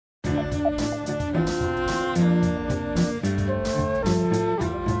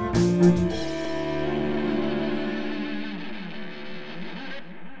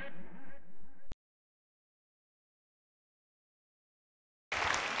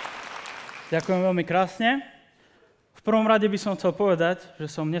Ďakujem veľmi krásne. V prvom rade by som chcel povedať, že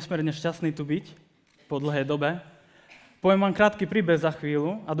som nesmierne šťastný tu byť po dlhej dobe. Poviem vám krátky príbeh za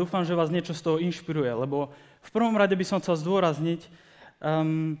chvíľu a dúfam, že vás niečo z toho inšpiruje, lebo v prvom rade by som chcel zdôrazniť,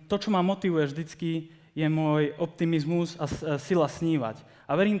 to, čo ma motivuje vždycky, je môj optimizmus a sila snívať.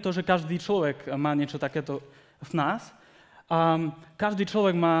 A verím to, že každý človek má niečo takéto v nás a každý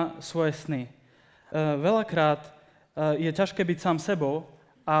človek má svoje sny. Veľakrát je ťažké byť sám sebou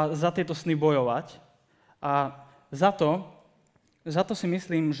a za tieto sny bojovať. A za to si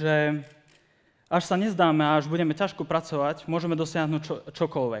myslím, že až sa nezdáme a až budeme ťažko pracovať, môžeme dosiahnuť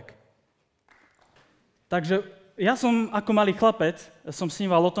čokoľvek. Takže ja som ako malý chlapec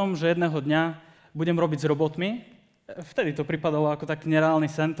sníval o tom, že jedného dňa budem robiť s robotmi. Vtedy to pripadalo ako taký nereálny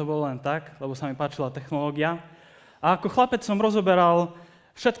sen, to bolo len tak, lebo sa mi páčila technológia. A ako chlapec som rozoberal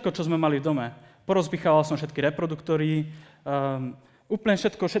všetko, čo sme mali v dome. Porozbichával som všetky reproduktory, úplne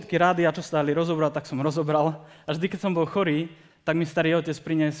všetky rádia, čo sa dali rozobrať, tak som rozobral. A vždy, keď som bol chorý, tak mi starý otec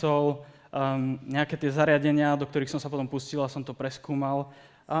priniesol nejaké tie zariadenia, do ktorých som sa potom pustil a som to preskúmal.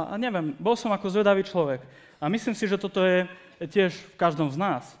 A neviem, bol som ako zvedavý človek. A myslím si, že toto je tiež v každom z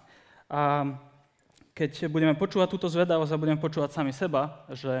nás. A keď budeme počúvať túto zvedavosť a budeme počúvať sami seba,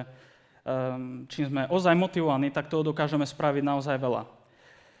 že čím sme ozaj motivovaní, tak toho dokážeme spraviť naozaj veľa.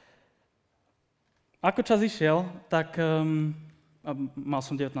 Ako čas išiel, tak mal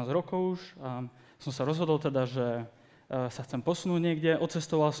som 19 rokov už a som sa rozhodol teda, že sa chcem posunúť niekde.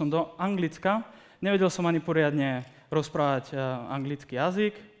 Odcestoval som do Anglicka. Nevedel som ani poriadne rozprávať anglický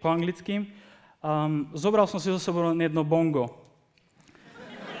jazyk, po anglicky. Zobral som si so sebou len jedno bongo.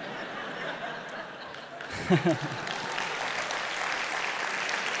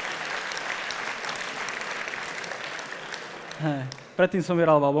 Predtým som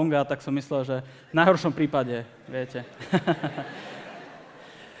vyrábal bonga, tak som myslel, že v najhoršom prípade, viete.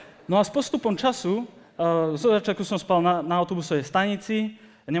 No a s postupom času, zo začiatku som spal na autobusovej stanici,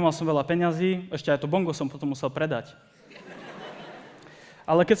 nemal som veľa peňazí, ešte aj to bongo som potom musel predať.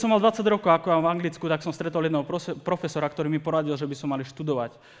 Ale keď som mal 20 rokov, ako v Anglicku, tak som stretol jedného profesora, ktorý mi poradil, že by som mali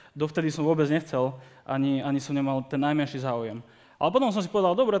študovať. Dovtedy som vôbec nechcel, ani som nemal ten najmenší záujem. Ale potom som si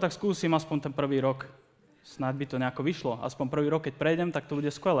povedal, dobre, tak skúsim aspoň ten prvý rok. Snáď by to nejako vyšlo. Aspoň prvý rok, keď prejdem, tak to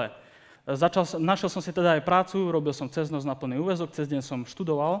bude skvelé. Našiel som si teda aj prácu, robil som cez noc na plný úväzok, cez deň som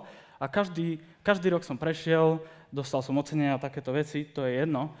študoval a každý rok som prešiel, dostal som ocenenia a takéto veci, to je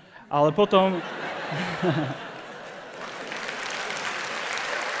jedno. Ale potom...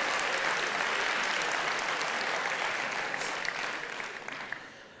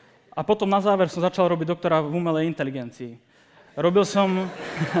 A potom na záver som začal robiť doktora v umelej inteligencii. Robil som...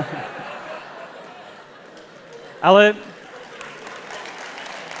 Ale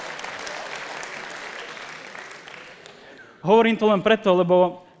hovorím to len preto,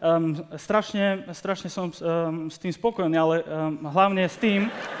 lebo strašne som s tým spokojný, ale hlavne s tým,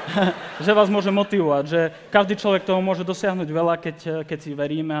 že vás môže motivovať, že každý človek toho môže dosiahnuť veľa, keď si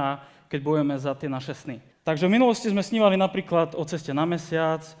veríme a keď bojujeme za tie naše sny. Takže v minulosti sme snívali napríklad o ceste na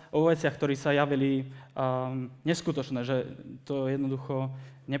mesiac, o veciach, ktoré sa javili neskutočné, že to jednoducho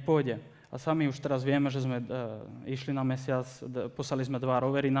nepôjde. A sami už teraz vieme, že sme išli na mesiac, poslali sme 2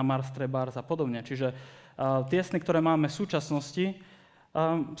 rovery na Mars, Trebárs a podobne. Čiže tie sny, ktoré máme v súčasnosti,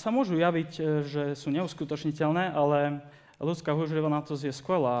 sa môžu javiť, že sú neuskutočniteľné, ale ľudská húževnatosť je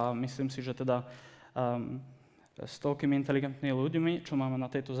skvelá a myslím si, že teda s toľkými inteligentnými ľuďmi, čo máme na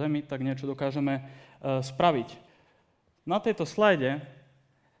tejto zemi, tak niečo dokážeme spraviť. Na tejto slajde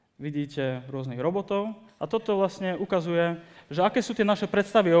vidíte rôznych robotov a toto vlastne ukazuje, že aké sú tie naše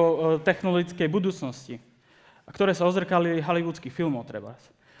predstavy o technologickej budúcnosti, ktoré sa ozrkali hollywoodských filmov trebárs.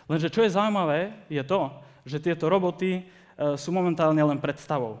 Lenže čo je zaujímavé, je to, že tieto roboty sú momentálne len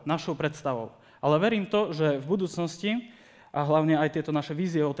predstavou, našou predstavou. Ale verím to, že v budúcnosti, a hlavne aj tieto naše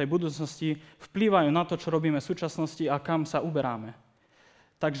vízie o tej budúcnosti, vplývajú na to, čo robíme v súčasnosti a kam sa uberáme.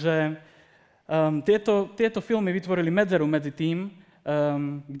 Takže tieto filmy vytvorili medzeru medzi tým,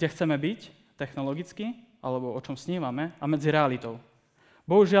 kde chceme byť technologicky, alebo o čom snívame, a medzi realitou.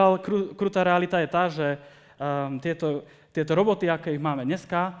 Bohužiaľ, krutá realita je tá, že tieto roboty, aké ich máme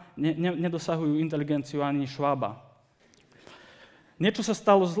dneska, nedosahujú inteligenciu ani Schwaba. Niečo sa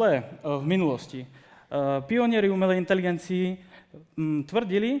stalo zlé v minulosti. Pionieri umelej inteligencii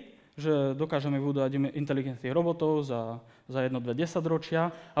tvrdili, že dokážeme vybudovať inteligentných robotov za 1-2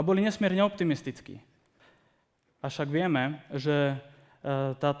 desaťročia a boli nesmierne optimistickí. Avšak vieme, že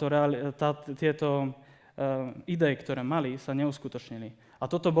tieto idei, ktoré mali, sa neuskutočnili. A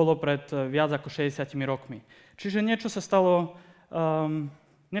toto bolo pred viac ako 60 rokmi. Čiže niečo sa stalo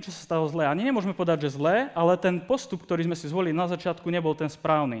zlé. Ani nemôžeme povedať, že zlé, ale ten postup, ktorý sme si zvolili na začiatku, nebol ten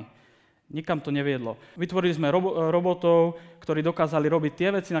správny. Nikam to neviedlo. Vytvorili sme robotov, ktorí dokázali robiť tie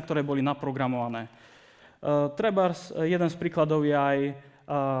veci, na ktoré boli naprogramované. Trebárs, jeden z príkladov je aj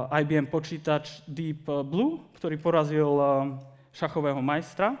IBM počítač Deep Blue, ktorý porazil šachového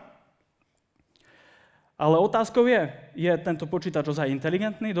majstra. Ale otázkou je tento počítač ozaj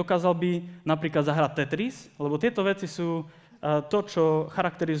inteligentný? Dokázal by napríklad zahrať Tetris? Lebo tieto veci sú to, čo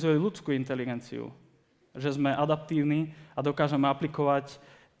charakterizuje ľudskú inteligenciu. Že sme adaptívni a dokážeme aplikovať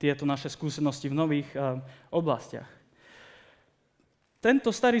tieto naše skúsenosti v nových oblastiach.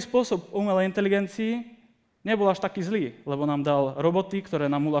 Tento starý spôsob umelej inteligencii nebol až taký zlý, lebo nám dal roboty, ktoré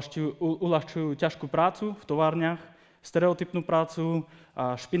nám uľahčujú ťažkú prácu v továrniach, stereotypnú prácu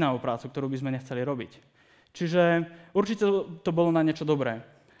a špinavú prácu, ktorú by sme nechceli robiť. Čiže určite to bolo na niečo dobré.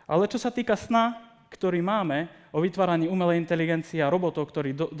 Ale čo sa týka sna, ktorý máme o vytváraní umelej inteligencie a robotov,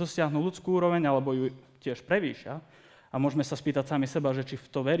 ktorí dosiahnu ľudskú úroveň alebo ju tiež prevýšia, a môžeme sa spýtať sami seba, že či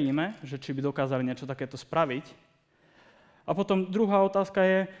v to veríme, že či by dokázali niečo takéto spraviť. A potom druhá otázka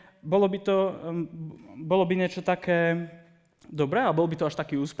je, bolo by niečo také dobré a bol by to až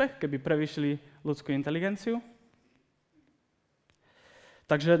taký úspech, keby prevýšili ľudskú inteligenciu?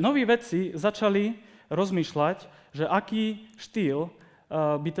 Takže noví vedci začali rozmýšľať, že aký štýl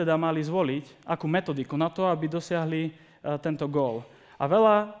by teda mali zvoliť, akú metodiku na to, aby dosiahli tento gól. A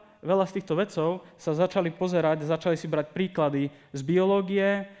veľa z týchto vedcov sa začali pozerať, začali si brať príklady z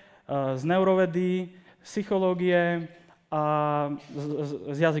biológie, z neurovedy, psychológie a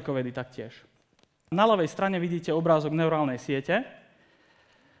z jazykovedy taktiež. Na ľavej strane vidíte obrázok neurálnej siete,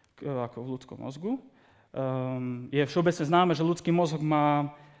 ako v ľudskom mozgu. Je všeobecne známe, že ľudský mozog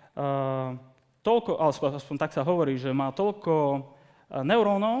má toľko, aspoň tak sa hovorí, že má toľko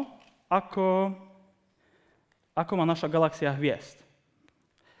neurónov, ako má naša galaxia hviezd.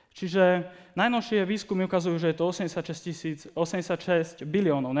 Čiže najnovšie výskumy ukazujú, že je to 86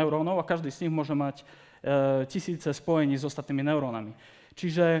 biliónov neurónov a každý z nich môže mať tisíce spojení s ostatnými neurónami.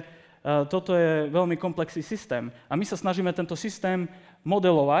 Čiže toto je veľmi komplexný systém. A my sa snažíme tento systém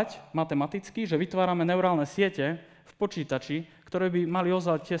modelovať matematicky, že vytvárame neurálne siete v počítači, ktoré by mali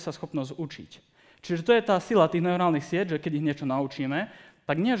ozaj tiež sa schopnosť učiť. Čiže to je tá sila tých neurálnych siet, že keď ich niečo naučíme,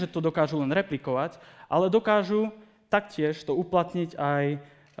 tak nie, že to dokážu len replikovať, ale dokážu taktiež to uplatniť aj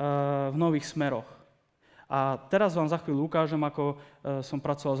v nových smeroch. A teraz vám za chvíľu ukážem, ako som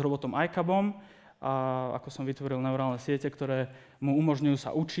pracoval s robotom iCabom a ako som vytvoril neurálne siete, ktoré mu umožňujú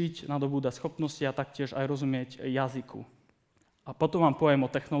sa učiť, nadobúdať schopnosti a taktiež aj rozumieť jazyku. A potom vám poviem o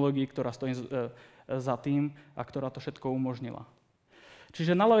technológii, ktorá stojí za tým a ktorá to všetko umožnila.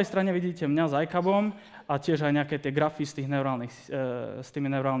 Čiže na ľavej strane vidíte mňa s iCabom a tiež aj nejaké tie grafy s tými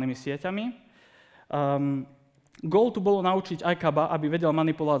neurálnymi sieťami. Goal tu bolo naučiť iCaba, aby vedel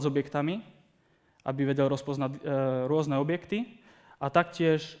manipulovať s objektami, aby vedel rozpoznať rôzne objekty a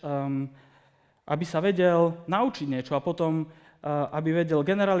taktiež, aby sa vedel naučiť niečo a potom, aby vedel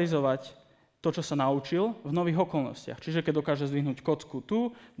generalizovať to, čo sa naučil v nových okolnostiach. Čiže keď dokáže zdvihnúť kocku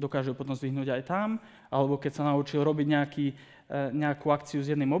tu, dokáže potom zdvihnúť aj tam, alebo keď sa naučil robiť nejakú akciu s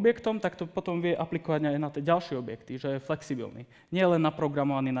jedným objektom, tak to potom vie aplikovať aj na tie ďalšie objekty, že je flexibilný. Nie len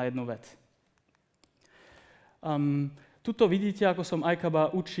naprogramovaný na jednu vec. Tuto vidíte, ako som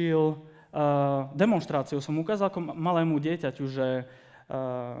iCaba učil demonstráciu. Som ukázal ako malému dieťaťu, že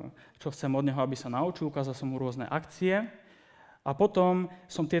čo chcem od neho, aby sa naučil. Ukázal som mu rôzne akcie. A potom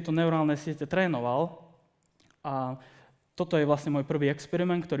som tieto neurálne siete trénoval. A toto je vlastne môj prvý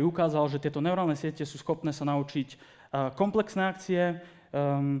experiment, ktorý ukázal, že tieto neurálne siete sú schopné sa naučiť komplexné akcie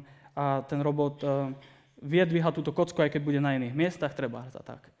a ten robot vie dvíhať túto kocku, aj keď bude na iných miestach, treba a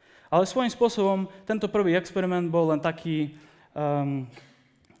tak. Ale svojím spôsobom tento prvý experiment bol len taký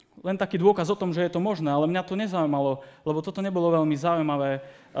dôkaz o tom, že je to možné, ale mňa to nezaujímalo, lebo toto nebolo veľmi zaujímavé.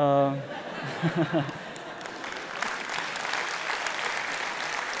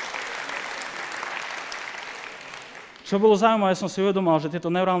 Čo bolo zaujímavé, som si uvedomil, že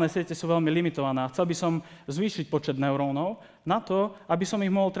tieto neurálne siete sú veľmi limitované. Chcel by som zvýšiť počet neurónov na to, aby som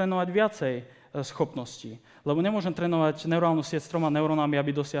ich mohol trénovať viacej schopností. Lebo nemôžem trénovať neurálnu sieť s 3 neurónami,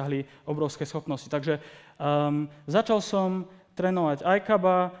 aby dosiahli obrovské schopnosti. Takže začal som trénovať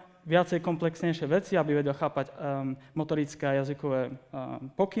iCaba, viacej komplexnejšie veci, aby vedel chápať motorické a jazykové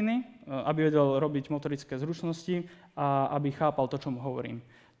pokyny, aby vedel robiť motorické zručnosti a aby chápal to, čo mu hovorím.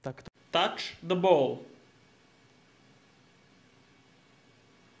 Tak. Touch the ball.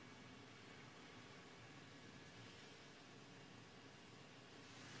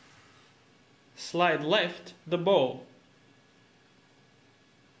 Slide left the ball.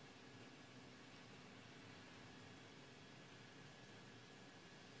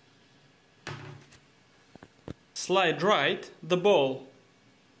 Slide right the ball.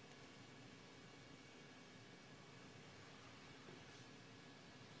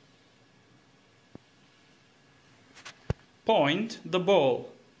 Point the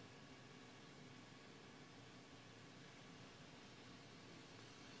ball.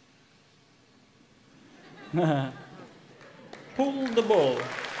 Pull the ball.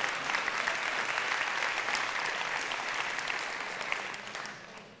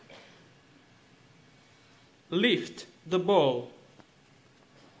 Lift the ball.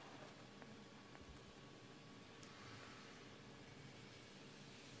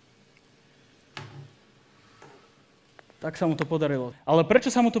 Tak sa mu to podarilo. Ale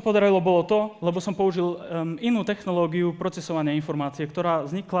prečo sa mu to podarilo, bolo to, lebo som použil inú technológiu procesovania informácie, ktorá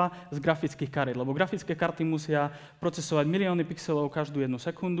vznikla z grafických kariet. Lebo grafické karty musia procesovať milióny pixelov každú 1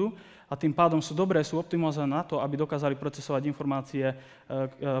 sekundu a tým pádom sú optimalizované na to, aby dokázali procesovať informácie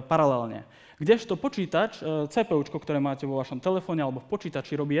paralelne. Kdežto počítač, CPUčko, ktoré máte vo vašom telefóne alebo v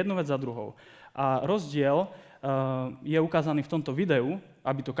počítači, robí jednu vec za druhou. A rozdiel je ukázaný v tomto videu,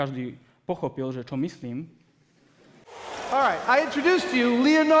 aby to každý pochopil, že čo myslím. All right, I introduced to you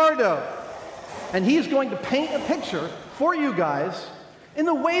Leonardo, and he's going to paint a picture for you guys in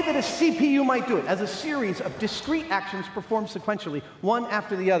the way that a CPU might do it, as a series of discrete actions performed sequentially, one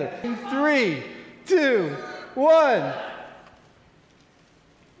after the other. In 3, 2, 1.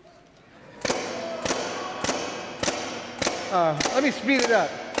 Let me speed it up.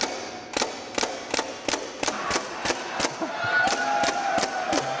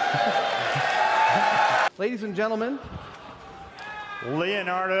 Ladies and gentlemen,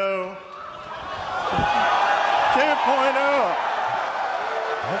 Leonardo 2.0.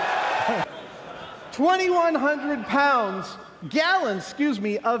 2,100 gallons,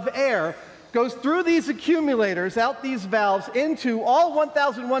 of air goes through these accumulators, out these valves, into all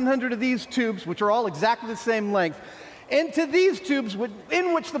 1,100 of these tubes, which are all exactly the same length, into these tubes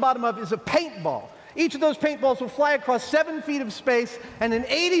in which the bottom of is a paintball. Each of those paintballs will fly across 7 feet of space and in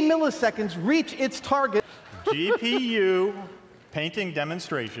 80 milliseconds reach its target. GPU painting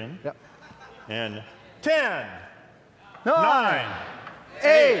demonstration. Yep. In 10, 9,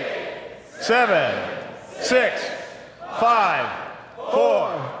 8, 7, 6, 5,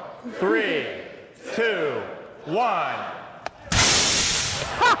 4, 3, 2, 1.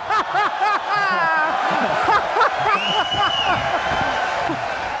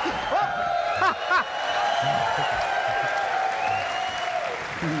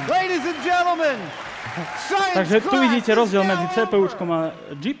 Ladies and gentlemen, Takže tu vidíte rozdiel medzi CPUčkom a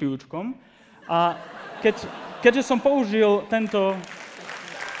GPUčkom. A keďže som použil tento...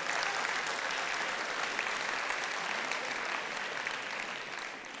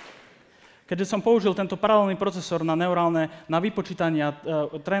 Keďže som použil tento paralelný procesor na vypočítanie a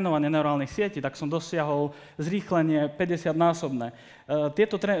trénovanie neurálnych sietí, tak som dosiahol zrýchlenie 50-násobné.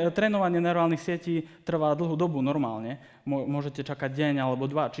 Tieto trénovanie neurálnych sietí trvá dlhú dobu normálne. Môžete čakať deň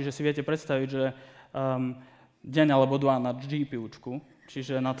alebo 2, čiže si viete predstaviť, že deň alebo 2 na GPUčku,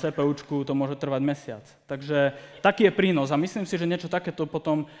 čiže na CPUčku to môže trvať mesiac. Takže taký je prínos a myslím si, že niečo takéto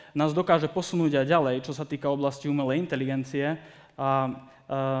potom nás dokáže posunúť aj ďalej, čo sa týka oblasti umelej inteligencie a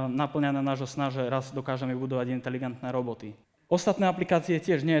naplňané nášho sna, že raz dokážeme budovať inteligentné roboty. Ostatné aplikácie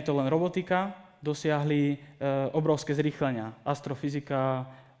tiež, nie je to len robotika, dosiahli obrovské zrýchlenia.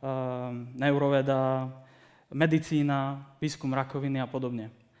 Astrofyzika, neuroveda, medicína, výskum rakoviny a podobne.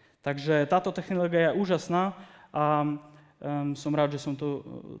 Takže táto technológia je úžasná a som rád, že som to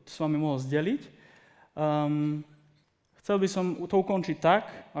s vami mohol zdeliť. Chcel by som to ukončiť tak,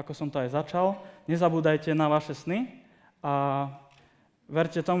 ako som to aj začal. Nezabúdajte na vaše sny a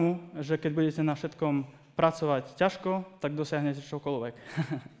verte tomu, že keď budete na všetkom pracovať ťažko, tak dosiahnete čokoľvek.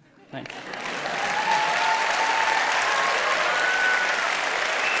 Thanks.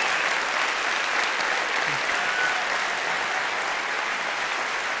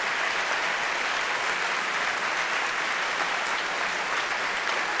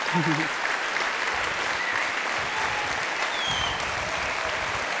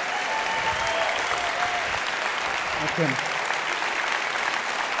 Ďakujem.